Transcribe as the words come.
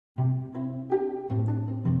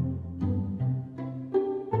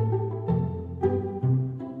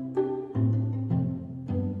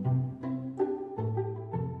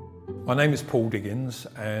My name is Paul Diggens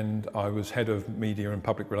and I was head of media and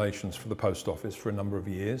public relations for the Post Office for a number of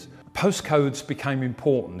years. Postcodes became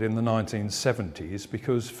important in the 1970s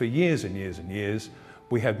because for years and years and years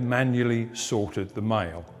we had manually sorted the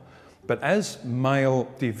mail. But as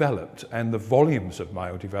mail developed and the volumes of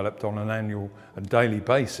mail developed on an annual and daily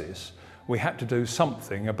basis, we had to do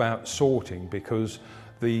something about sorting because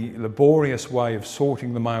the laborious way of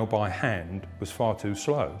sorting the mail by hand was far too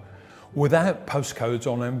slow. Without postcodes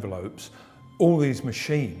on envelopes, all these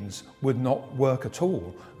machines would not work at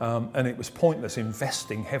all, and it was pointless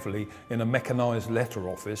investing heavily in a mechanised letter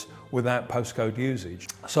office without postcode usage.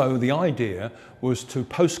 So the idea was to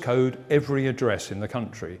postcode every address in the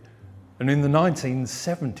country. And in the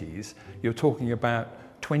 1970s, you're talking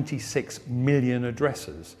about 26 million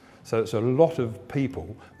addresses. So it's a lot of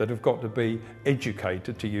people that have got to be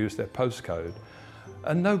educated to use their postcode.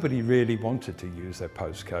 And nobody really wanted to use their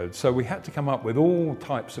postcode. So we had to come up with all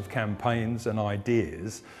types of campaigns and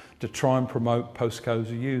ideas to try and promote postcodes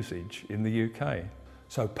usage in the UK.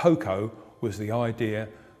 So Poco was the idea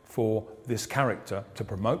for this character to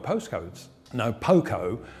promote postcodes. Now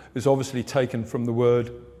Poco is obviously taken from the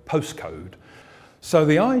word postcode. So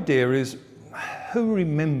the idea is, who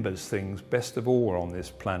remembers things best of all on this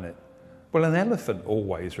planet? Well, an elephant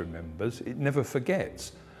always remembers, it never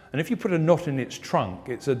forgets. And if you put a knot in its trunk,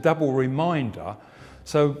 it's a double reminder.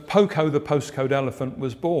 So Poco the Postcode Elephant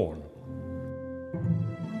was born.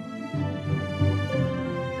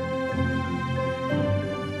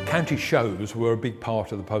 County shows were a big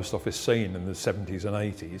part of the post office scene in the 70s and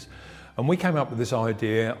 80s. And we came up with this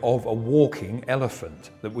idea of a walking elephant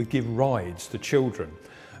that would give rides to children.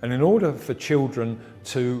 And in order for children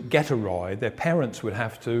to get a ride, their parents would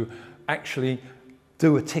have to actually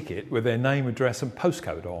do a ticket with their name, address and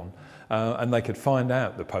postcode on, and they could find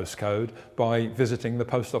out the postcode by visiting the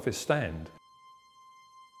post office stand.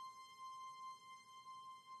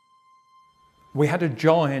 We had a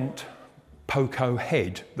giant Poco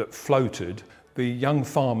head that floated. The young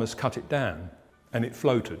farmers cut it down and it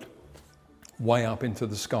floated way up into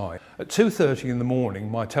the sky. At 2:30 in the morning,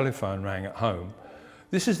 my telephone rang at home.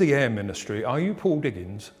 "This is the Air Ministry. Are you Paul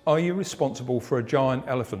Diggens? Are you responsible for a giant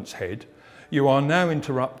elephant's head? You are now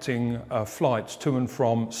interrupting flights to and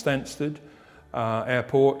from Stansted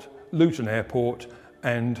Airport, Luton Airport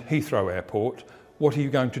and Heathrow Airport. What are you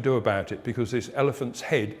going to do about it? Because this elephant's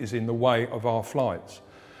head is in the way of our flights."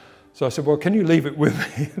 So I said, "Well, can you leave it with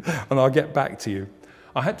me and I'll get back to you."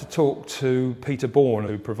 I had to talk to Peter Bourne,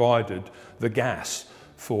 who provided the gas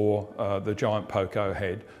for the giant Poco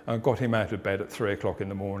head, and got him out of bed at 3 o'clock in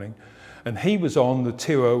the morning. And he was on the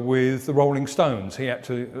tour with the Rolling Stones. He had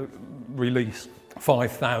to release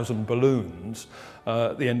 5,000 balloons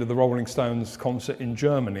at the end of the Rolling Stones concert in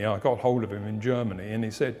Germany. I got hold of him in Germany and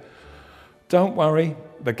he said, "Don't worry,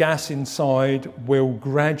 the gas inside will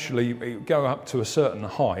gradually go up to a certain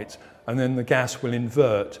height and then the gas will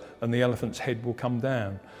invert and the elephant's head will come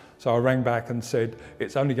down." So I rang back and said,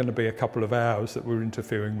 "It's only going to be a couple of hours that we're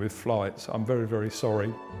interfering with flights. I'm very, very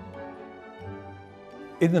sorry."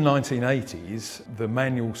 In the 1980s, the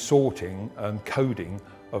manual sorting and coding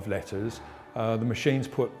of letters, the machines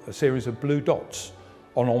put a series of blue dots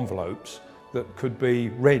on envelopes that could be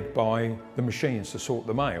read by the machines to sort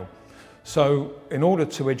the mail. So in order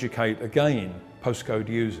to educate again postcode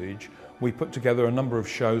usage, we put together a number of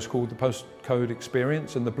shows called the Postcode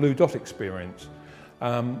Experience and the Blue Dot Experience.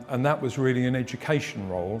 And that was really an education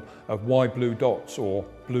role of why blue dots or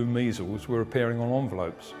blue measles were appearing on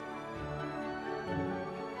envelopes.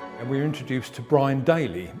 And we were introduced to Brian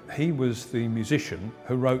Daly. He was the musician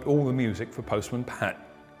who wrote all the music for Postman Pat.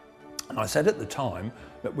 And I said at the time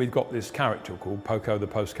that we'd got this character called Poco the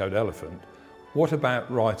Postcode Elephant. What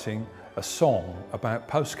about writing a song about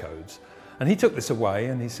postcodes? And he took this away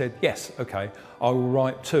and he said, "Yes, okay, I will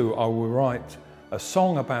write two. I will write a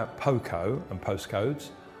song about Poco and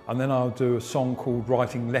postcodes, and then I'll do a song called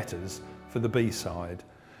Writing Letters for the B-side."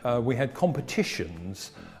 We had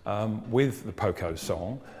competitions with the Poco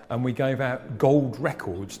song, and we gave out gold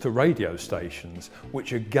records to radio stations,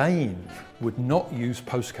 which again would not use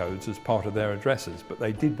postcodes as part of their addresses, but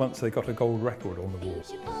they did once they got a gold record on the wall.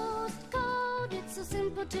 Postcode, it's so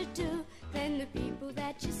simple to do. Then the people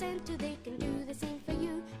that you send to, they can do the same for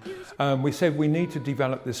you. We said we need to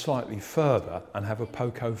develop this slightly further and have a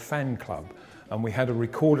Poco fan club. And we had a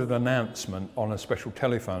recorded announcement on a special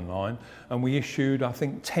telephone line, and we issued, I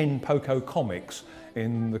think, 10 Poco comics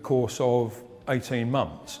in the course of 18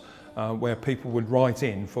 months, where people would write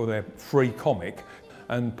in for their free comic,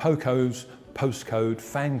 and Poco's Postcode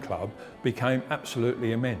fan club became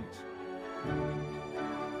absolutely immense.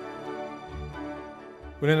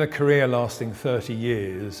 Well, in a career lasting 30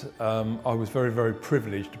 years, I was very, very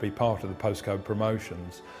privileged to be part of the Postcode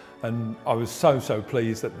promotions. And I was so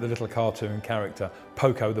pleased that the little cartoon character,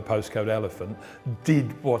 Poco the Postcode Elephant,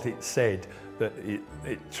 did what it said, that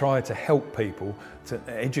it tried to help people, to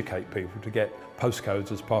educate people to get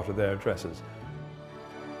postcodes as part of their addresses.